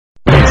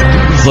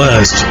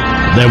First,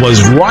 there was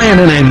Ryan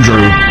and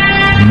Andrew.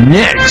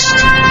 Next,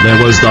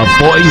 there was the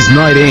Boys'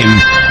 Night In.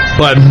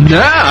 But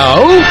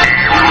now,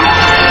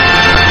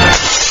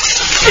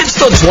 it's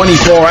the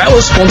 24-hour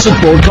sponsored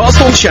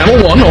broadcast on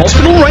Channel 1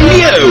 Hospital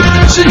Radio.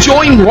 So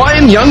join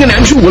Ryan Young and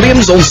Andrew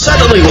Williams on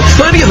Saturday the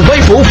 30th of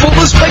April for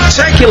the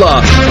spectacular,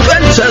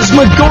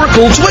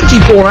 phantasmagorical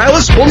 24-hour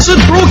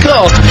sponsored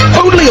broadcast,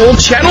 only on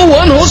Channel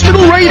 1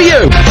 Hospital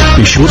Radio.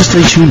 Be sure to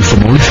stay tuned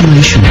for more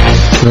information.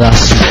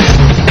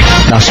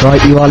 That's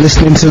right, you are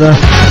listening to the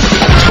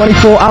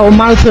 24-hour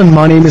marathon.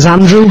 My name is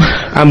Andrew.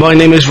 And my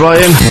name is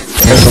Ryan.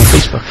 It's on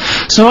Facebook.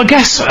 So I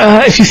guess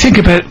if you think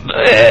about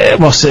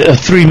what's it, a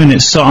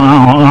 3-minute song,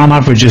 on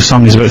average a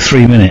song is about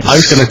 3 minutes. I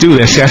was going to do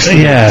this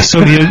yesterday. Yeah,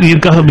 so you've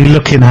got to be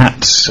looking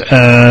at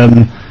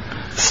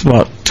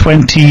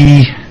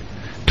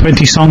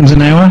 20 songs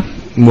an hour?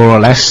 More or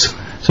less.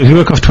 So if you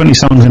work off 20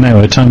 songs an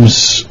hour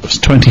times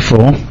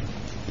 24.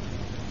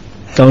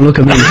 Don't look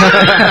at me.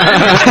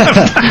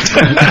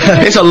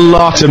 It's a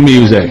lot of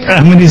music.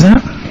 How many is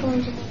that?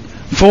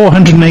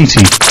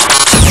 480.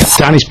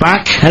 Danny's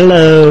back.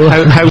 Hello.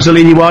 How's the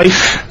lady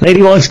wife?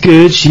 Lady wife's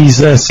good.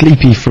 She's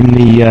sleepy from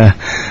the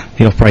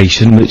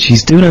operation, but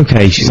she's doing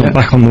okay. She's not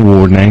back on the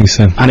ward now,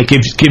 so. And it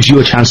gives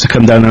you a chance to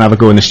come down and have a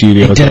go in the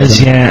studio. It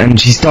does, yeah.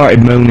 And she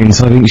started moaning,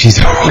 so I think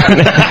she's.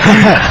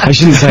 I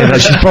shouldn't say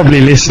that. She's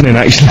probably listening,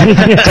 actually.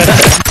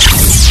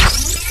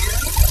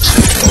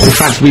 In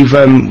fact, we've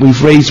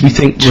raised, we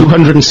think,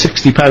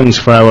 £260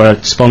 for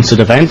our sponsored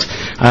event,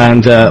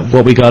 and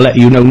what we got to let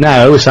you know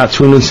now is that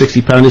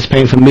 £260 is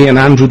paying for me and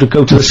Andrew to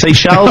go to the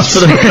Seychelles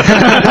for the.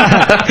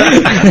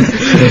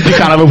 You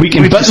can't have a week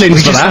in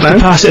Butlins for that, man.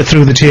 Pass it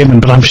through the chairman,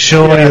 but I'm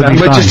sure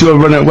we'll just do a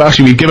run. Well,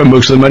 actually, we've given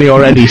most of the money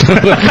already.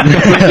 We're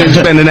not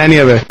spending any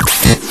of it.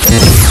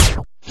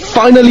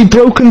 Finally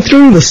broken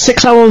through the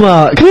 6-hour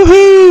mark.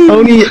 Woohoo!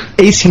 Only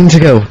 18 to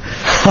go.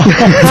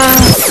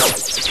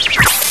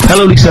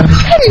 Hello, Lisa.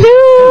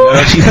 Hello.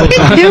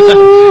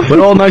 Hello.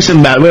 We're all nice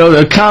and mad.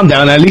 We'll calm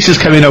down. Lisa's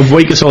coming to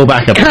wake us all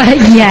back up.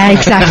 Yeah,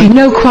 exactly.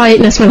 No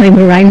quietness when I'm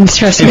around,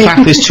 trust me. In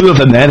fact, there's two of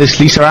them there. There's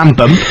Lisa and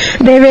Bump.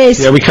 There is.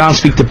 Yeah, we can't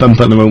speak to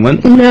Bump at the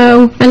moment.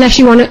 No, unless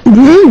you want to...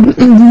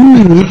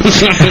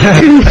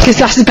 Because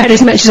that's about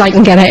as much as I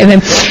can get out of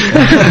him.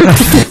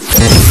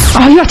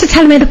 Oh, you have to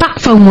tell me how the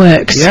bat phone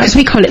works, because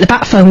we call it the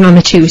bat phone on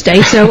a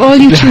Tuesday, so all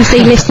you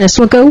Tuesday listeners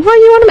will go, what are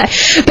you on about?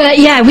 But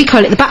yeah, we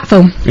call it the bat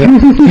phone. Yeah.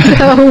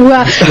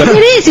 So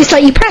it is, it's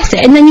like you press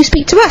it and then you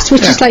speak to us,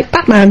 which is like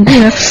Batman,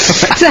 you know.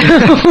 So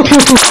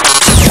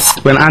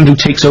when Andrew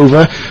takes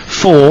over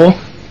for,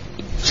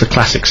 it's a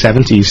classic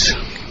 70s.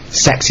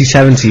 Sexy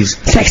 70s.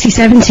 Sexy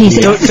 70s.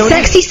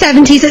 Sexy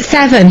 70s at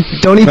 7.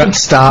 Don't even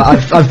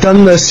start. I've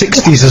done the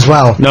 60s as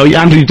well. No,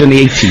 Andrew done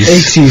the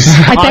 80s. 80s.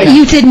 I bet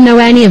you didn't know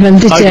any of them,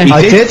 did you?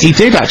 I did. He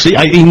did, actually.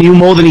 He knew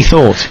more than he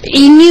thought.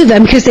 He knew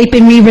them because they've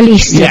been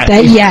re-released, did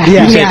they? Yeah.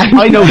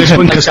 I know this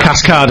one because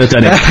Cascada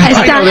done it.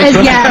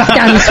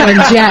 Stan's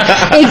ones,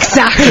 yeah.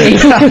 Exactly.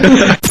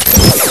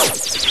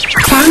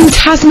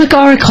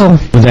 Phantasmagorical.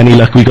 With any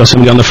luck, we got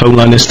somebody on the phone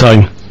line this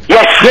time.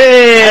 Yes.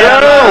 Hey,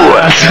 hello.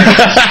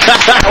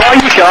 How are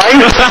you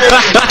guys?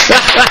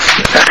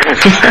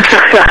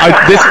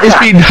 It's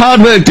been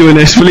hard work doing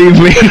this, believe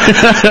me.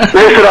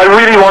 Listen, I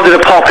really wanted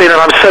to pop in, and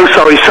I'm so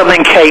sorry.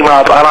 Something came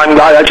up, and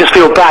I just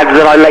feel bad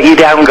that I let you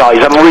down,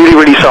 guys. I'm really,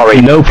 really sorry.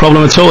 No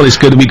problem at all. It's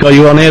good that we got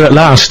you on air at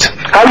last.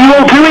 How are you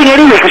all doing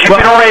anyway? Because you've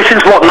been on air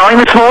since, what,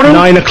 9 this morning?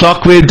 9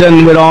 o'clock. We're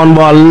on,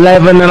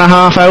 11 and a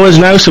half hours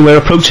now, so we're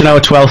approaching our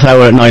 12th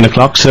hour at 9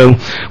 o'clock, so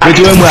we're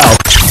doing well.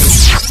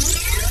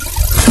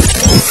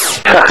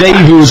 Dave,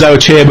 who's our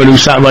chairman, who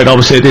sat right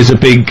opposite, is a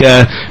big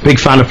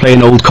fan of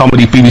playing old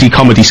BBC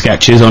comedy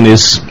sketches on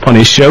his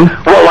show.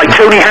 What, like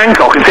Tony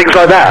Hancock and things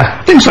like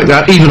that? Things like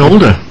that, even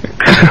older.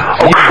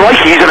 Oh,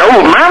 Christ, he's an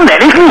old man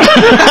then, isn't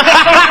he?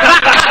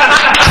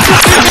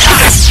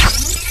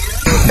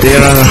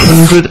 There are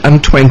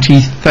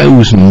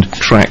 120,000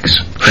 tracks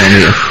on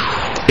here.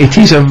 It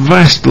is a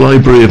vast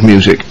library of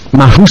music.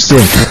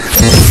 Mahustin.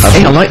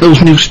 I like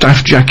those new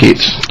staff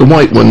jackets, the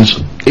white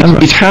ones.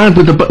 It's hard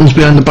with the buttons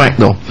behind the back,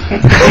 though.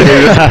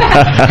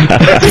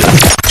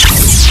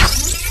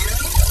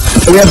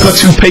 We have got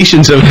two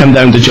patients who have come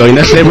down to join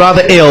us. They're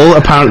rather ill,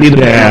 apparently,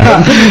 but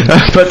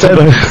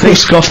they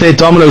scoffed their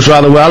dominoes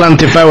rather well and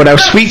devoured our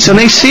sweets, and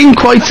they seem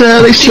quite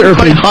high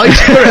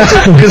spirits,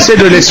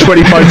 considering it's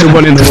 25 to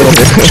 1 in the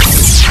morning.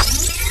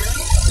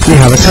 We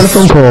have a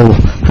telephone call.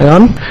 Hang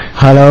on.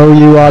 Hello,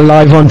 you are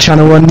live on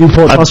Channel 1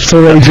 Newport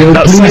Hospital Radio.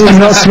 Please do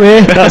not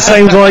swear. That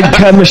sounds like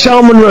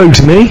Michelle Monroe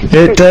to me.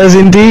 It does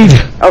indeed.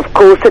 Of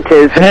course it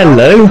is.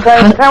 Hello.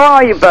 How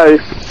are you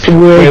both?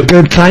 We're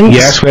good, thanks.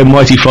 Yes, we're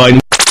mighty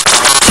fine.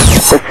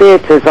 The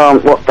theatres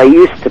aren't what they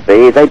used to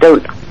be. They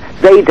don't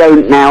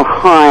now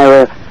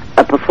hire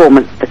a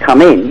performance to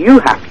come in. You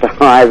have to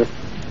hire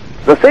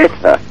the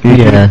theatre.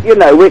 Yeah. You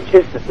know, which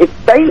is, it's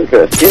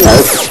dangerous, you know.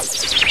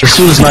 As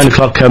soon as 9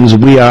 o'clock comes,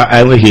 we are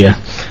out of here.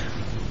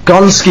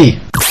 Gonski.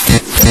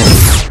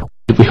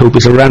 We hope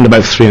it's around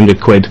about 300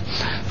 quid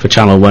for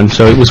Channel 1,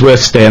 so it was worth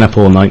staying up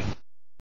all night.